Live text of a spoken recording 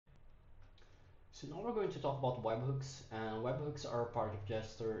So now we're going to talk about webhooks, and webhooks are a part of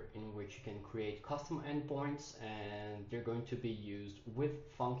Jestor in which you can create custom endpoints, and they're going to be used with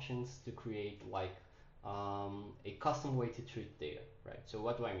functions to create like a custom way to treat data, right? So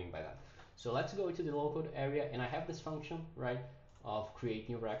what do I mean by that? So let's go to the low code area, and I have this function, right, of create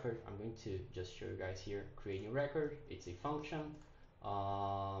new record. I'm going to just show you guys here, create new record. It's a function,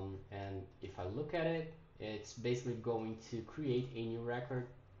 and if I look at it, it's basically going to create a new record.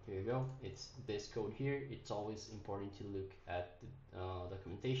 Here you go. It's this code here. It's always important to look at the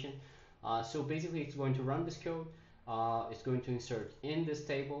documentation. So basically, it's going to run this code. It's going to insert in this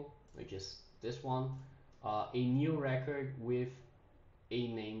table, which is this one, a new record with a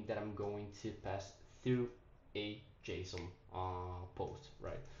name that I'm going to pass through a JSON post,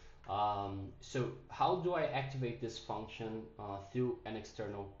 right? So how do I activate this function through an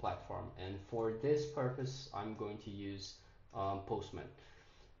external platform? And for this purpose, I'm going to use Postman.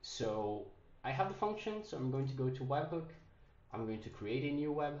 So I have the function, so I'm going to go to Webhook. I'm going to create a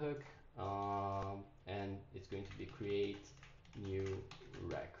new webhook, and it's going to be create new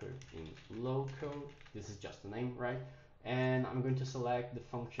record in low code. This is just the name, right? And I'm going to select the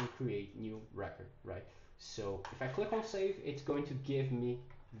function create new record, right? So if I click on save, it's going to give me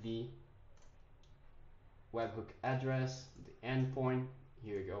the webhook address, the endpoint.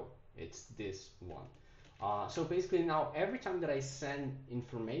 Here you go. It's this one. So basically now every time that I send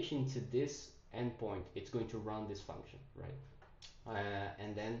information to this endpoint, it's going to run this function, right?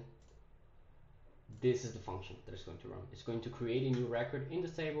 And then this is the function that it's going to run. It's going to create a new record in the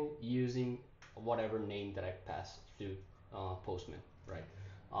table using whatever name that I pass through Postman, right?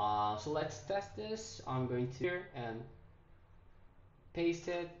 So let's test this. I'm going to here and paste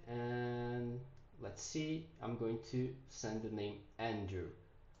it, and let's see. I'm going to send the name Andrew,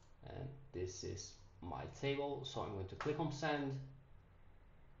 and this is my table. So I'm going to click on send.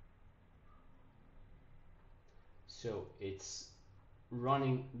 So it's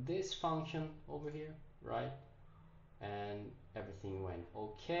running this function over here, right? And everything went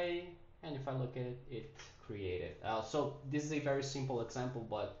okay. And if I look at it, it created. So this is a very simple example,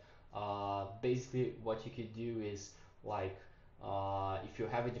 but basically what you could do is like if you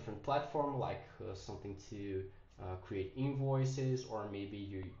have a different platform, like something to create invoices, or maybe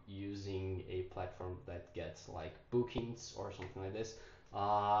you're using a platform that gets like bookings or something like this,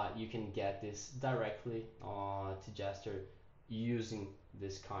 you can get this directly to Jestor using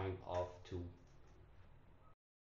this kind of tool.